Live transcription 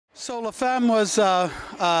So La Femme was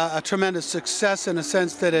a tremendous success in a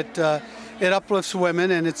sense that it uplifts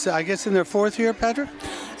women, and it's, I guess, in their fourth year, Patrick?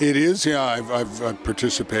 It is, yeah. I've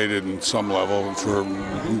participated in some level for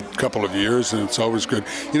a couple of years, and it's always good.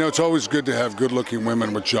 You know, it's always good to have good-looking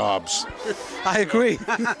women with jobs. I agree.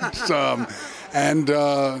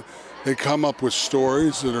 They come up with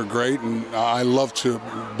stories that are great, and I love to,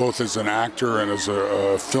 both as an actor and as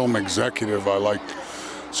a film executive, I like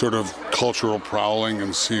sort of cultural prowling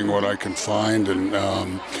and seeing what I can find,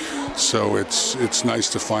 and so it's nice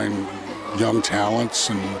to find young talents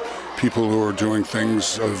and people who are doing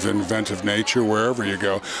things of inventive nature wherever you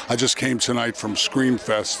go. I just came tonight from Scream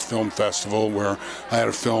Fest Film Festival, where I had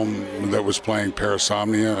a film that was playing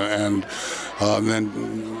Parasomnia, and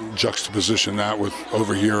then juxtaposition that with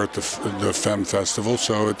over here at the Femme Festival.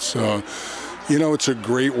 So it's you know, it's a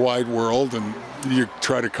great wide world, and you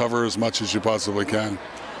try to cover as much as you possibly can.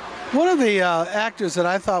 One of the actors that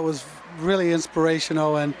I thought was really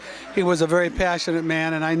inspirational, and he was a very passionate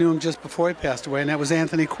man, and I knew him just before he passed away, and that was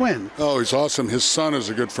Anthony Quinn. Oh, he's awesome. His son is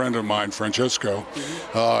a good friend of mine, Francesco.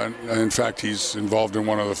 In fact, he's involved in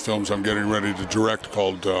one of the films I'm getting ready to direct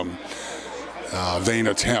called Vain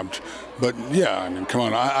Attempt. But yeah, I mean, come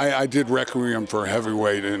on, I did Requiem for a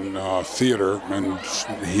Heavyweight in theater, and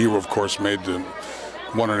he, of course,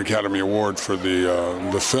 won an Academy Award for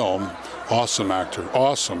the film. Awesome actor,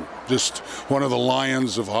 awesome. Just one of the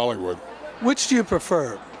lions of Hollywood. Which do you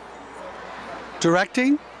prefer,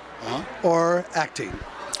 directing or acting?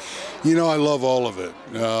 You know, I love all of it.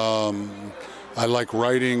 I like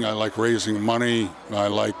writing, I like raising money, I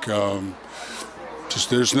like,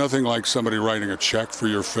 there's nothing like somebody writing a check for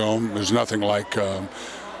your film. There's nothing like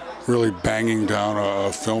really banging down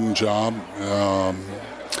a film job.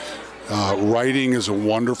 Writing is a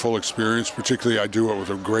wonderful experience, particularly I do it with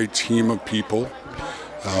a great team of people.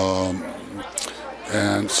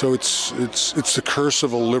 And so it's the curse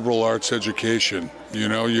of a liberal arts education. You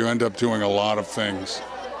know, you end up doing a lot of things.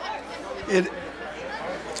 It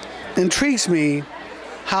intrigues me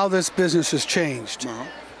how this business has changed.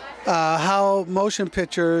 How motion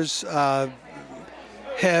pictures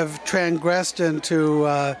have transgressed into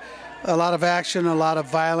a lot of action, a lot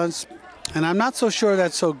of violence. And I'm not so sure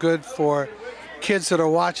that's so good for kids that are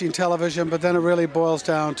watching television, but then it really boils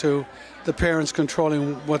down to the parents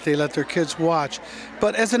controlling what they let their kids watch.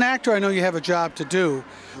 But as an actor, I know you have a job to do.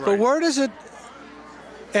 Right. But where does it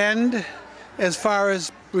end as far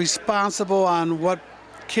as responsible on what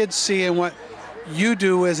kids see and what you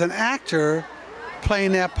do as an actor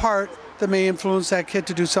playing that part that may influence that kid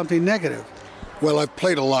to do something negative? Well, I've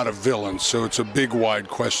played a lot of villains, so it's a big, wide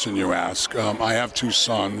question you ask. I have two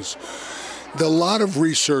sons. A lot of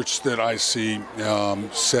research that I see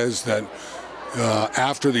says that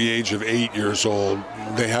after the age of 8 years old,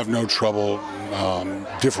 they have no trouble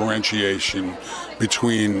differentiation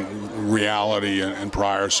between reality and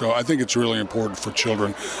prior. So I think it's really important for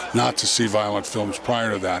children not to see violent films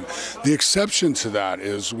prior to that. The exception to that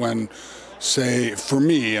is when, say, for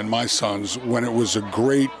me and my sons, when it was a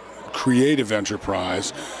great creative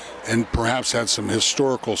enterprise and perhaps had some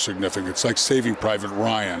historical significance, like Saving Private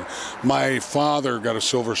Ryan. My father got a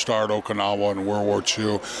Silver Star at Okinawa in World War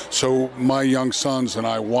II, so my young sons and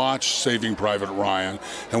I watched Saving Private Ryan,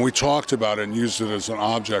 and we talked about it and used it as an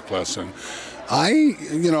object lesson.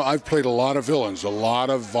 I've played a lot of villains, a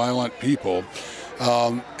lot of violent people,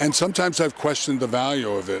 and sometimes I've questioned the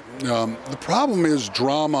value of it. The problem is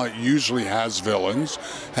drama usually has villains,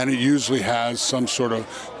 and it usually has some sort of,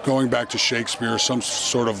 going back to Shakespeare, some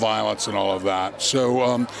sort of violence and all of that.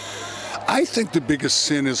 So I think the biggest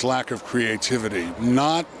sin is lack of creativity,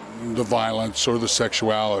 not the violence or the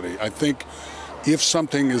sexuality. I think if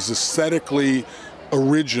something is aesthetically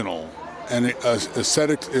original and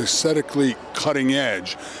aesthetically cutting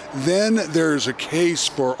edge, then there's a case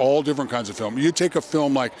for all different kinds of film. You take a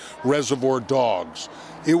film like Reservoir Dogs.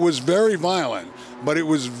 It was very violent, but it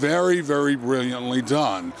was very, very brilliantly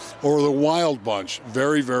done. Or The Wild Bunch,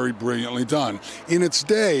 very, very brilliantly done. In its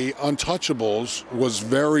day, Untouchables was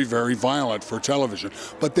very, very violent for television,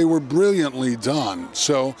 but they were brilliantly done.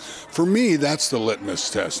 So for me, that's the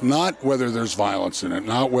litmus test, not whether there's violence in it,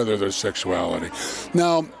 not whether there's sexuality.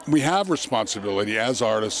 Now, we have responsibility as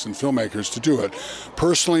artists and filmmakers to do it.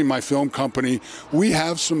 Personally, my film company, we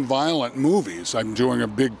have some violent movies. I'm doing a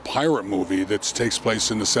big pirate movie that takes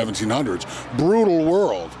place in the 1700s. Brutal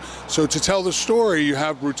world. So to tell the story, you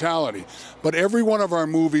have brutality. But every one of our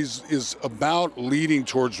movies is about leading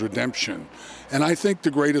towards redemption. And I think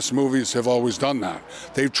the greatest movies have always done that.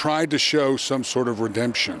 They've tried to show some sort of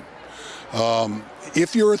redemption.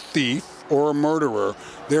 If you're a thief or a murderer,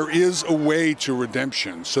 there is a way to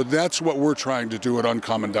redemption. So that's what we're trying to do at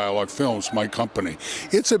Uncommon Dialogue Films, my company.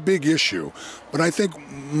 It's a big issue, but I think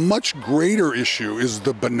much greater issue is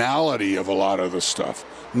the banality of a lot of the stuff,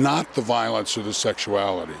 not the violence or the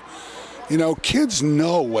sexuality. You know, kids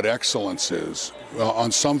know what excellence is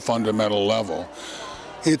on some fundamental level.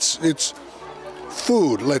 It's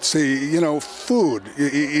food. Let's see, you know, food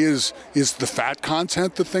is the fat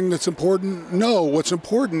content the thing that's important? No, what's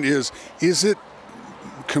important is it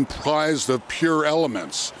comprised of pure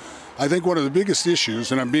elements? I think one of the biggest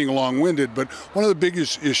issues, and I'm being long-winded, but one of the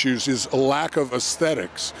biggest issues is a lack of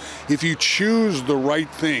aesthetics. If you choose the right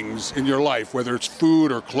things in your life, whether it's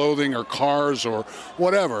food or clothing or cars or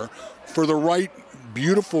whatever, for the right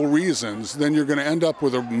beautiful reasons, then you're going to end up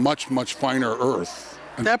with a much, much finer earth.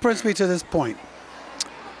 That brings me to this point.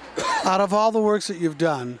 Out of all the works that you've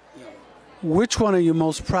done, which one are you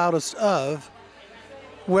most proudest of,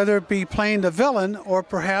 whether it be playing the villain or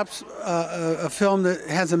perhaps a film that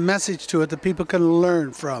has a message to it that people can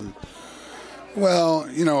learn from? Well,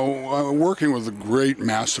 you know, working with the great,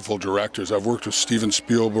 masterful directors. I've worked with Steven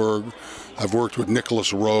Spielberg. I've worked with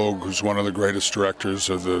Nicholas Roeg, who's one of the greatest directors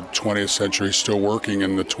of the 20th century, still working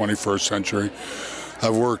in the 21st century.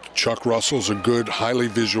 I've worked, Chuck Russell's a good, highly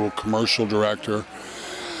visual commercial director.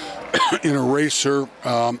 In Eraser,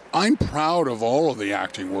 I'm proud of all of the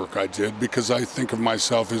acting work I did because I think of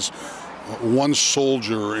myself as one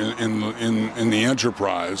soldier in the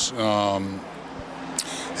enterprise.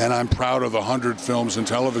 And I'm proud of the 100 films and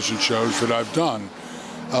television shows that I've done.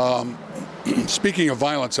 Speaking of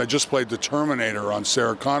violence, I just played the Terminator on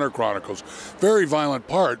Sarah Connor Chronicles. Very violent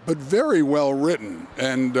part, but very well written,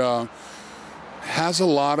 and has a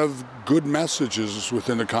lot of good messages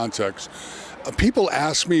within the context. People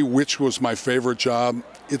ask me which was my favorite job.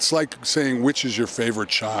 It's like saying which is your favorite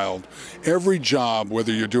child. Every job,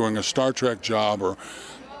 whether you're doing a Star Trek job or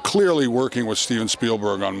clearly working with Steven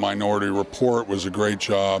Spielberg on Minority Report was a great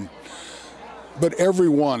job. But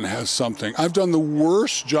everyone has something. I've done the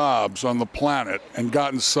worst jobs on the planet and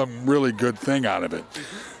gotten some really good thing out of it.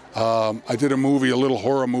 I did a little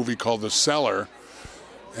horror movie called The Cellar,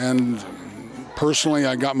 and personally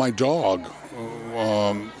I got my dog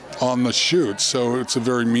on the shoot, so it's a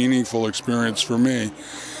very meaningful experience for me.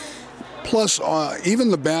 Plus,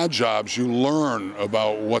 even the bad jobs, you learn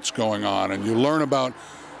about what's going on, and you learn about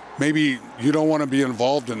maybe you don't want to be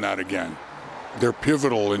involved in that again. They're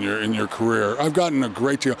pivotal in your career. I've gotten a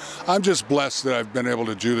great deal. I'm just blessed that I've been able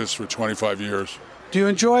to do this for 25 years. Do you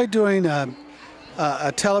enjoy doing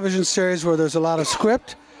a television series where there's a lot of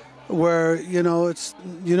script, where you know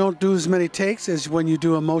you don't do as many takes as when you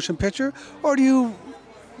do a motion picture, or do you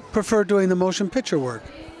prefer doing the motion picture work?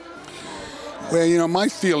 Well, you know, my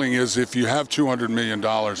feeling is if you have $200 million,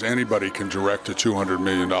 anybody can direct a $200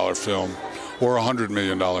 million film or a $100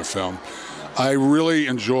 million film. I really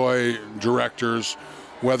enjoy directors,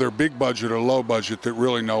 whether big budget or low budget, that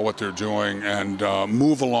really know what they're doing and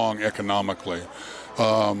move along economically.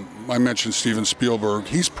 I mentioned Steven Spielberg.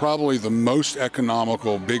 He's probably the most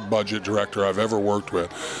economical big budget director I've ever worked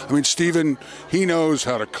with. I mean, Steven, he knows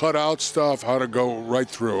how to cut out stuff, how to go right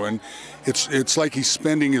through, and it's like he's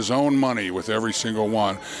spending his own money with every single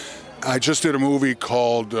one. I just did a movie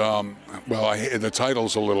called, the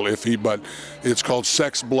title's a little iffy, but it's called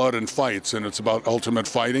Sex, Blood, and Fights, and it's about ultimate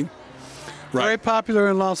fighting. Right. Very popular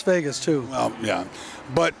in Las Vegas, too. Well, yeah.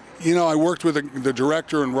 But, you know, I worked with the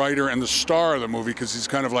director and writer and the star of the movie, because he's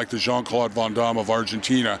kind of like the Jean-Claude Van Damme of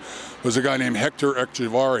Argentina, was a guy named Hector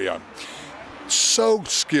Echevarria. So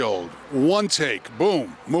skilled. One take,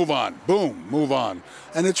 boom, move on, boom, move on.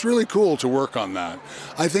 And it's really cool to work on that.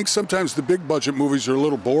 I think sometimes the big budget movies are a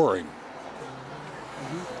little boring,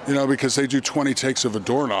 you know, because they do 20 takes of a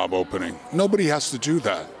doorknob opening. Nobody has to do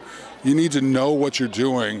that. You need to know what you're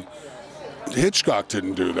doing. Hitchcock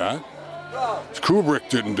didn't do that. Kubrick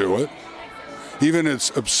didn't do it. Even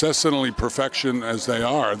as obsessively perfection as they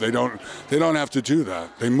are, they don't have to do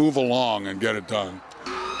that. They move along and get it done.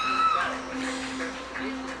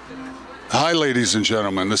 Hi, ladies and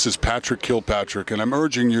gentlemen. This is Patrick Kilpatrick, and I'm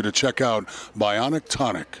urging you to check out Bionic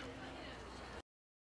Tonic.